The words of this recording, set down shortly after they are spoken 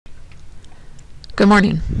Good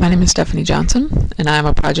morning. My name is Stephanie Johnson, and I'm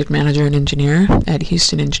a project manager and engineer at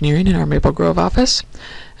Houston Engineering in our Maple Grove office.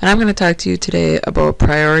 And I'm going to talk to you today about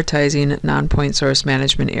prioritizing non-point source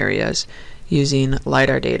management areas using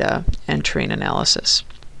LiDAR data and terrain analysis.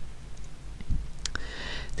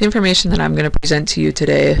 The information that I'm going to present to you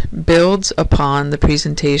today builds upon the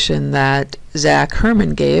presentation that Zach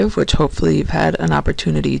Herman gave, which hopefully you've had an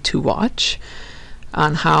opportunity to watch,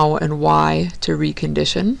 on how and why to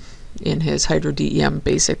recondition in his HydroDEM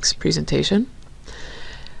basics presentation.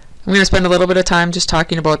 I'm going to spend a little bit of time just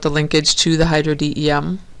talking about the linkage to the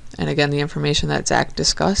HydroDEM and again the information that Zach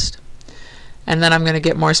discussed. And then I'm going to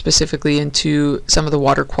get more specifically into some of the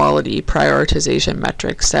water quality prioritization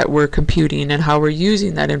metrics that we're computing and how we're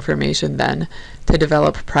using that information then to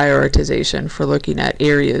develop prioritization for looking at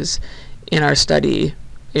areas in our study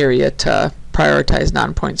area to prioritize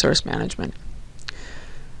non-point source management.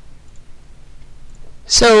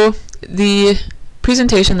 So the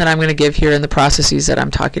presentation that I'm going to give here and the processes that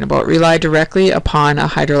I'm talking about rely directly upon a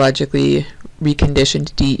hydrologically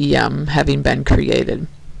reconditioned DEM having been created.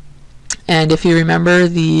 And if you remember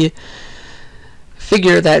the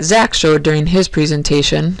figure that Zach showed during his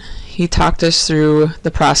presentation, he talked us through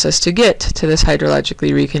the process to get to this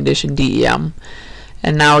hydrologically reconditioned DEM.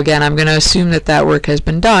 And now again, I'm going to assume that that work has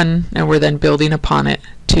been done, and we're then building upon it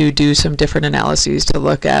to do some different analyses to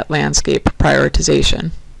look at landscape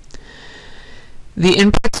prioritization. The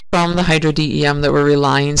inputs from the HydroDEM that we're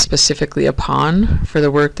relying specifically upon for the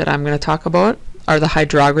work that I'm going to talk about are the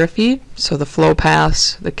hydrography, so the flow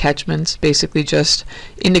paths, the catchments, basically just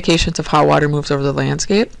indications of how water moves over the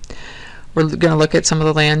landscape. We're going to look at some of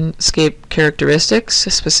the landscape characteristics,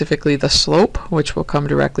 specifically the slope, which will come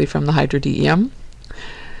directly from the HydroDEM.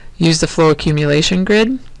 Use the flow accumulation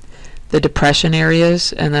grid, the depression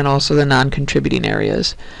areas, and then also the non-contributing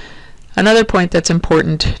areas. Another point that's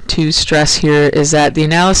important to stress here is that the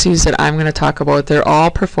analyses that I'm going to talk about, they're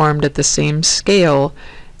all performed at the same scale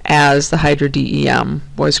as the HydroDEM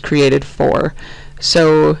was created for.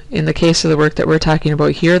 So in the case of the work that we're talking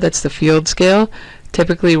about here, that's the field scale.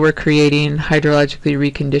 Typically we're creating hydrologically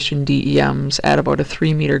reconditioned DEMs at about a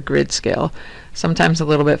 3-meter grid scale. Sometimes a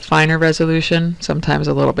little bit finer resolution, sometimes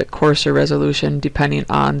a little bit coarser resolution, depending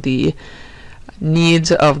on the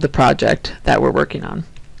needs of the project that we're working on.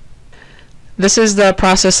 This is the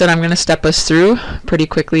process that I'm going to step us through pretty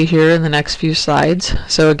quickly here in the next few slides.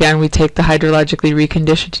 So again, we take the hydrologically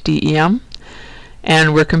reconditioned DEM,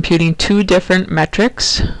 and we're computing two different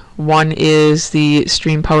metrics. One is the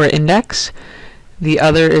stream power index. The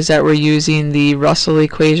other is that we're using the RUSLE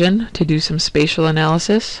equation to do some spatial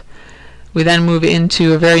analysis. We then move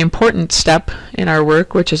into a very important step in our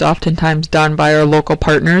work, which is oftentimes done by our local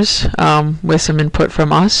partners with some input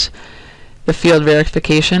from us. The field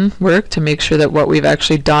verification work to make sure that what we've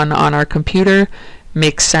actually done on our computer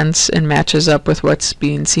makes sense and matches up with what's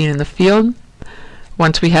being seen in the field.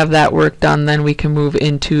 Once we have that work done, then we can move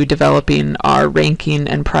into developing our ranking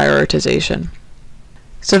and prioritization.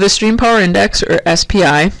 So the stream power index, or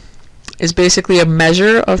SPI, is basically a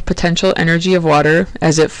measure of potential energy of water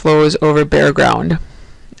as it flows over bare ground.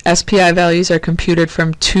 SPI values are computed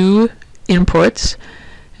from two inputs,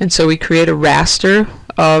 and so we create a raster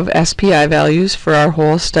of SPI values for our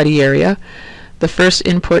whole study area. The first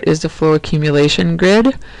input is the flow accumulation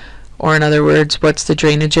grid, or in other words, what's the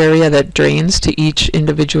drainage area that drains to each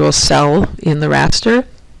individual cell in the raster.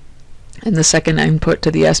 And the second input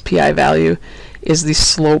to the SPI value is the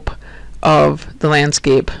slope of the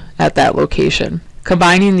landscape at that location.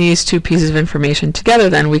 Combining these two pieces of information together,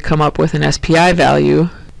 then we come up with an SPI value.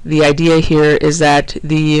 The idea here is that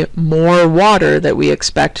the more water that we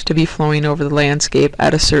expect to be flowing over the landscape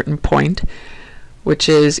at a certain point, which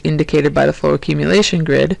is indicated by the flow accumulation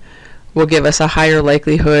grid, will give us a higher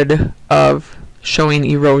likelihood of showing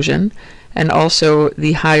erosion, and also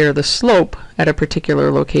the higher the slope at a particular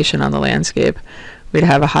location on the landscape, we'd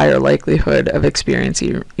have a higher likelihood of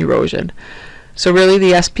experiencing erosion. So really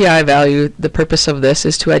the SPI value, the purpose of this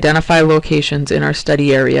is to identify locations in our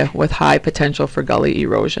study area with high potential for gully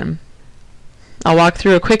erosion. I'll walk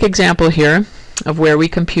through a quick example here of where we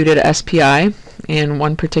computed SPI in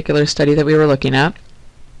one particular study that we were looking at.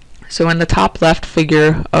 So in the top left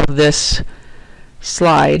figure of this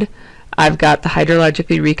slide, I've got the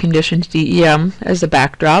hydrologically reconditioned DEM as the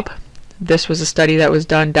backdrop. This was a study that was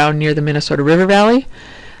done down near the Minnesota River Valley.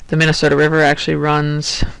 The Minnesota River actually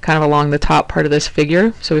runs kind of along the top part of this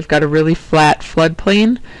figure. So we've got a really flat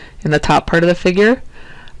floodplain in the top part of the figure,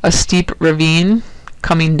 a steep ravine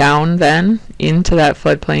coming down then into that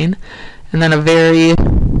floodplain, and then a very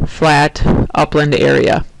flat upland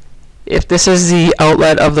area. If this is the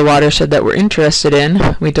outlet of the watershed that we're interested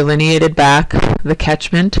in, we delineated back the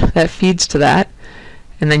catchment that feeds to that,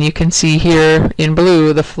 and then you can see here in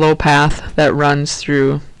blue the flow path that runs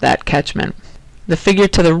through that catchment. The figure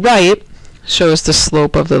to the right shows the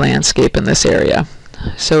slope of the landscape in this area.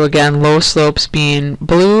 So again, low slopes being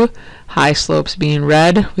blue, high slopes being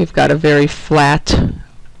red. We've got a very flat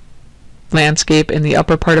landscape in the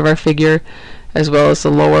upper part of our figure, as well as the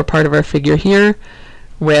lower part of our figure here,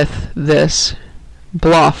 with this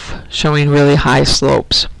bluff showing really high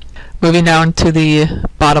slopes. Moving down to the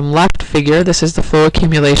bottom left figure, this is the flow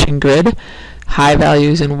accumulation grid. High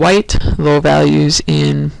values in white, low values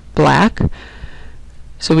in black.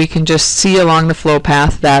 So we can just see along the flow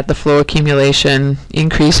path that the flow accumulation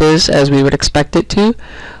increases as we would expect it to.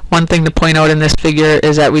 One thing to point out in this figure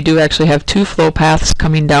is that we do actually have two flow paths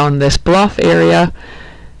coming down this bluff area.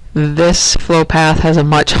 This flow path has a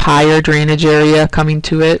much higher drainage area coming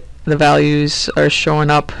to it. The values are showing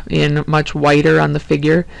up in much whiter on the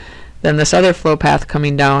figure than this other flow path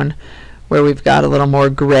coming down, where we've got a little more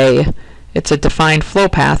gray. It's a defined flow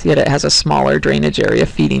path, yet it has a smaller drainage area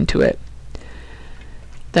feeding to it.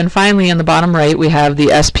 Then finally, in the bottom right, we have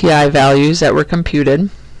the SPI values that were computed,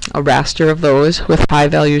 a raster of those with high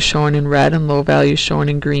values shown in red and low values shown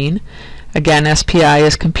in green. Again, SPI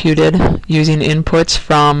is computed using inputs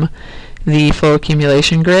from the flow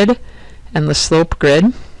accumulation grid and the slope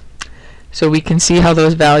grid. So we can see how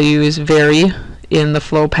those values vary in the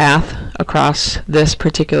flow path across this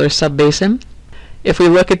particular subbasin. If we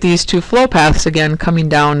look at these two flow paths again coming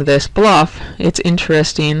down this bluff, it's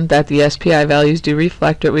interesting that the SPI values do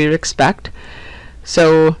reflect what we would expect.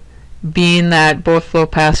 So being that both flow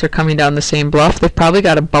paths are coming down the same bluff, they've probably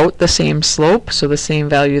got about the same slope, so the same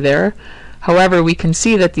value there. However, we can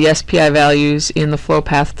see that the SPI values in the flow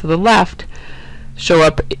path to the left show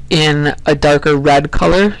up in a darker red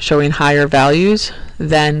color, showing higher values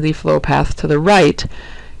than the flow path to the right,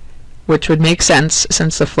 which would make sense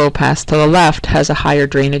since the flow path to the left has a higher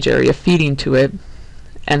drainage area feeding to it,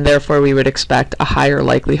 and therefore we would expect a higher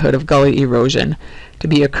likelihood of gully erosion to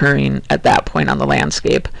be occurring at that point on the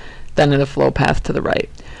landscape than in the flow path to the right.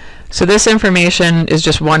 So this information is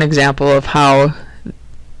just one example of how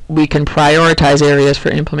we can prioritize areas for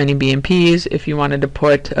implementing BMPs. If you wanted to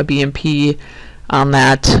put a BMP on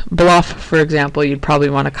that bluff, for example, you'd probably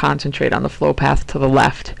want to concentrate on the flow path to the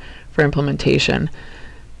left for implementation,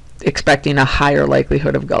 expecting a higher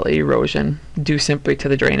likelihood of gully erosion due simply to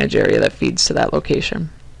the drainage area that feeds to that location.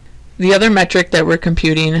 The other metric that we're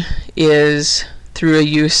computing is through a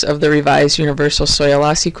use of the revised Universal Soil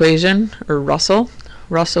Loss Equation, or RUSLE.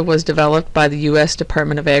 RUSLE was developed by the U.S.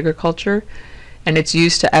 Department of Agriculture, and it's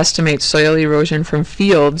used to estimate soil erosion from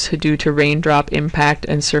fields due to raindrop impact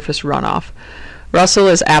and surface runoff. RUSLE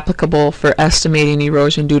is applicable for estimating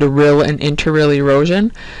erosion due to rill and inter-rill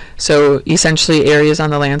erosion, so essentially areas on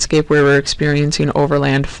the landscape where we're experiencing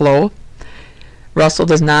overland flow. RUSLE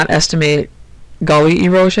does not estimate gully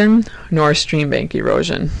erosion nor stream bank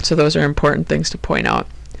erosion, so those are important things to point out.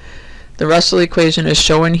 The RUSLE equation is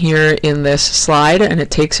shown here in this slide, and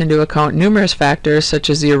it takes into account numerous factors such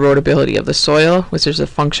as the erodibility of the soil, which is a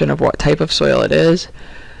function of what type of soil it is,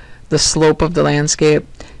 the slope of the landscape,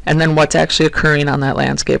 and then what's actually occurring on that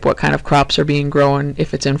landscape, what kind of crops are being grown.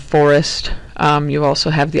 If it's in forest, you also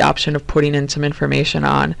have the option of putting in some information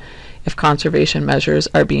on if conservation measures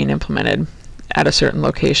are being implemented at a certain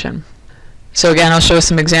location. So again, I'll show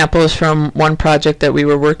some examples from one project that we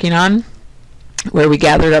were working on, where we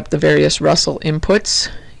gathered up the various RUSLE inputs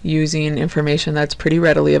using information that's pretty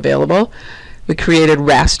readily available. We created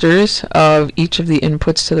rasters of each of the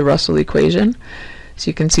inputs to the RUSLE equation. So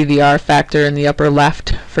you can see the R factor in the upper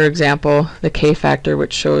left, for example, the K factor,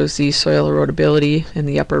 which shows the soil erodibility in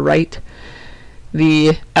the upper right,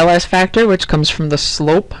 the LS factor, which comes from the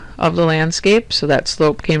slope of the landscape, so that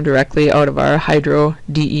slope came directly out of our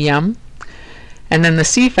HydroDEM, and then the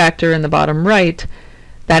C factor in the bottom right.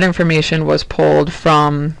 That information was pulled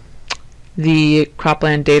from the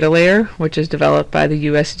cropland data layer, which is developed by the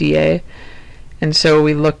USDA. And so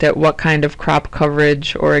we looked at what kind of crop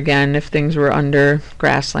coverage, or again, if things were under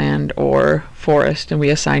grassland or forest, and we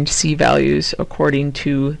assigned C values according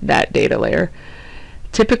to that data layer.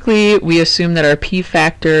 Typically, we assume that our P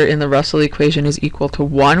factor in the RUSLE equation is equal to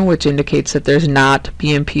 1, which indicates that there's not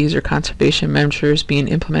BMPs or conservation measures being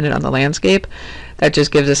implemented on the landscape. That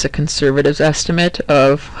just gives us a conservative estimate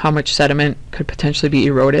of how much sediment could potentially be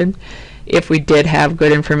eroded. If we did have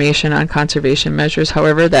good information on conservation measures,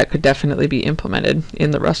 however, that could definitely be implemented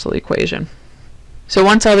in the RUSLE equation. So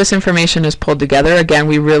once all this information is pulled together, again,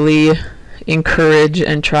 we really encourage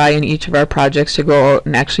and try in each of our projects to go out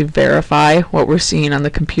and actually verify what we're seeing on the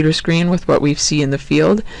computer screen with what we see in the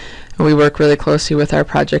field. And we work really closely with our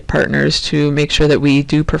project partners to make sure that we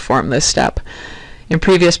do perform this step. In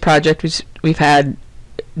previous projects, we've had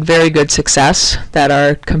very good success that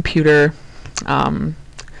our computer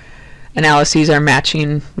analyses are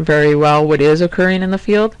matching very well what is occurring in the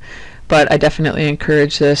field, but I definitely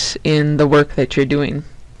encourage this in the work that you're doing.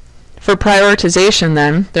 For prioritization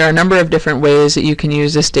then, there are a number of different ways that you can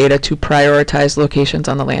use this data to prioritize locations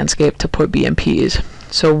on the landscape to put BMPs.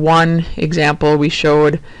 So one example we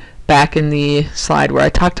showed back in the slide where I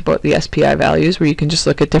talked about the SPI values, where you can just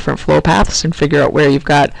look at different flow paths and figure out where you've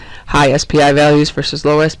got high SPI values versus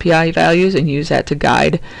low SPI values and use that to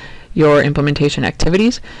guide your implementation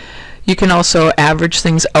activities. You can also average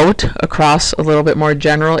things out across a little bit more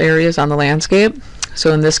general areas on the landscape.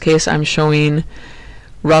 So in this case, I'm showing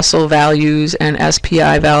RUSLE values and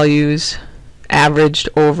SPI values averaged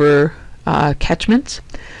over catchments.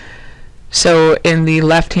 So in the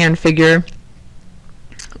left-hand figure,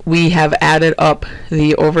 we have added up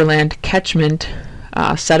the overland catchment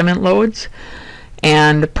sediment loads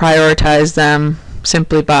and prioritized them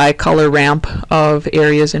simply by color ramp of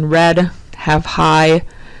areas in red have highly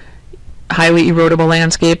erodible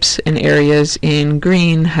landscapes, and areas in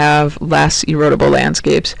green have less erodible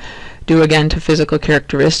landscapes, due again to physical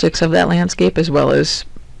characteristics of that landscape as well as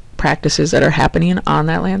practices that are happening on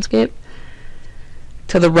that landscape.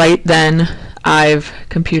 To the right then, I've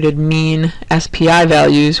computed mean SPI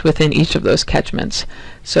values within each of those catchments.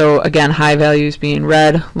 So again, high values being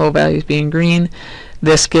red, low values being green.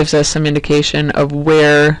 This gives us some indication of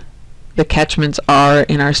where the catchments are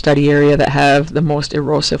in our study area that have the most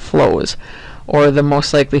erosive flows or the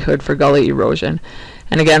most likelihood for gully erosion.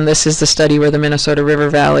 And again, this is the study where the Minnesota River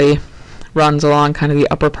Valley runs along kind of the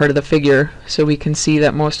upper part of the figure, so we can see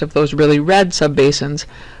that most of those really red subbasins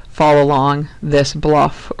fall along this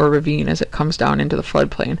bluff or ravine as it comes down into the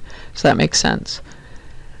floodplain. So that makes sense.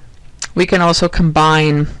 We can also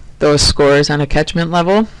combine those scores on a catchment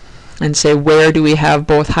level and say where do we have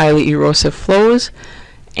both highly erosive flows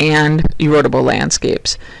and erodible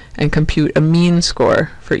landscapes, and compute a mean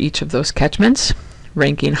score for each of those catchments,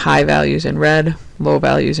 ranking high values in red, low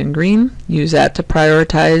values in green. Use that to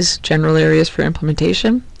prioritize general areas for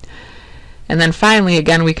implementation. And then finally,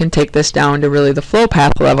 again, we can take this down to really the flow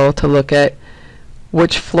path level to look at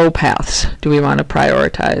which flow paths do we want to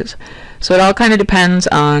prioritize. So it all kind of depends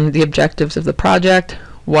on the objectives of the project,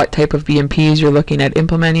 what type of BMPs you're looking at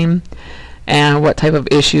implementing, and what type of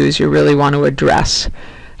issues you really want to address,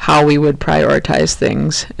 how we would prioritize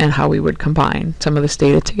things, and how we would combine some of this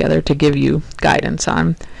data together to give you guidance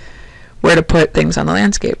on where to put things on the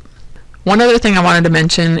landscape. One other thing I wanted to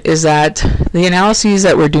mention is that the analyses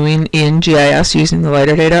that we're doing in GIS using the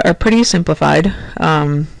LiDAR data are pretty simplified.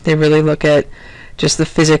 They really look at just the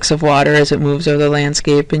physics of water as it moves over the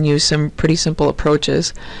landscape and use some pretty simple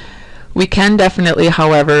approaches. We can definitely,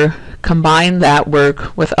 however, combine that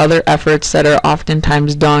work with other efforts that are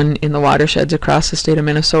oftentimes done in the watersheds across the state of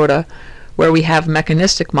Minnesota, where we have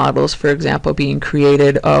mechanistic models, for example, being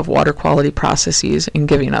created of water quality processes and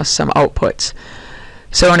giving us some outputs.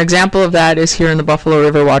 So an example of that is here in the Buffalo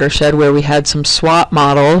River watershed, where we had some SWOT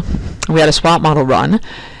model. We had a SWOT model run,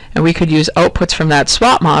 and we could use outputs from that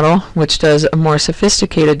SWOT model, which does a more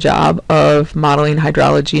sophisticated job of modeling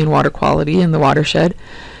hydrology and water quality in the watershed.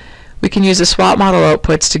 We can use the SWOT model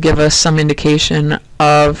outputs to give us some indication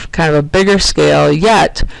of kind of a bigger scale,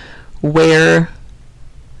 yet where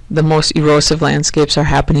the most erosive landscapes are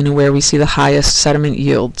happening and where we see the highest sediment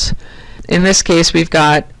yields. In this case, we've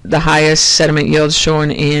got the highest sediment yields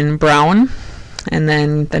shown in brown, and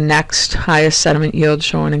then the next highest sediment yield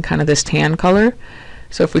shown in kind of this tan color.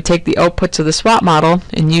 So if we take the outputs of the SWOT model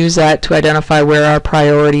and use that to identify where our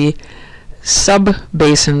priority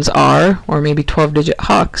sub-basins are, or maybe 12-digit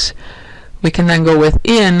HUCs, we can then go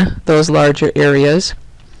within those larger areas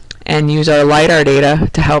and use our LiDAR data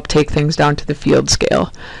to help take things down to the field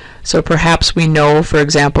scale. So perhaps we know, for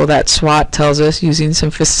example, that SWOT tells us using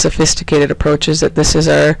some sophisticated approaches that this is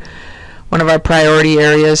one of our priority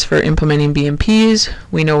areas for implementing BMPs.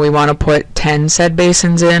 We know we want to put 10 SED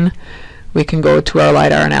basins in. We can go to our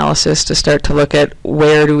LiDAR analysis to start to look at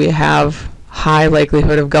where do we have high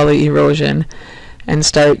likelihood of gully erosion and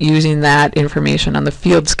start using that information on the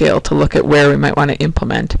field scale to look at where we might want to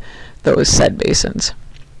implement those SED basins.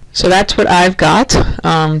 So that's what I've got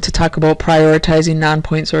to talk about prioritizing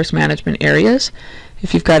non-point source management areas.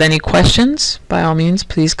 If you've got any questions, by all means,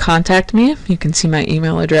 please contact me. You can see my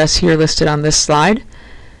email address here listed on this slide.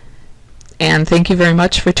 And thank you very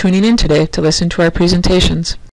much for tuning in today to listen to our presentations.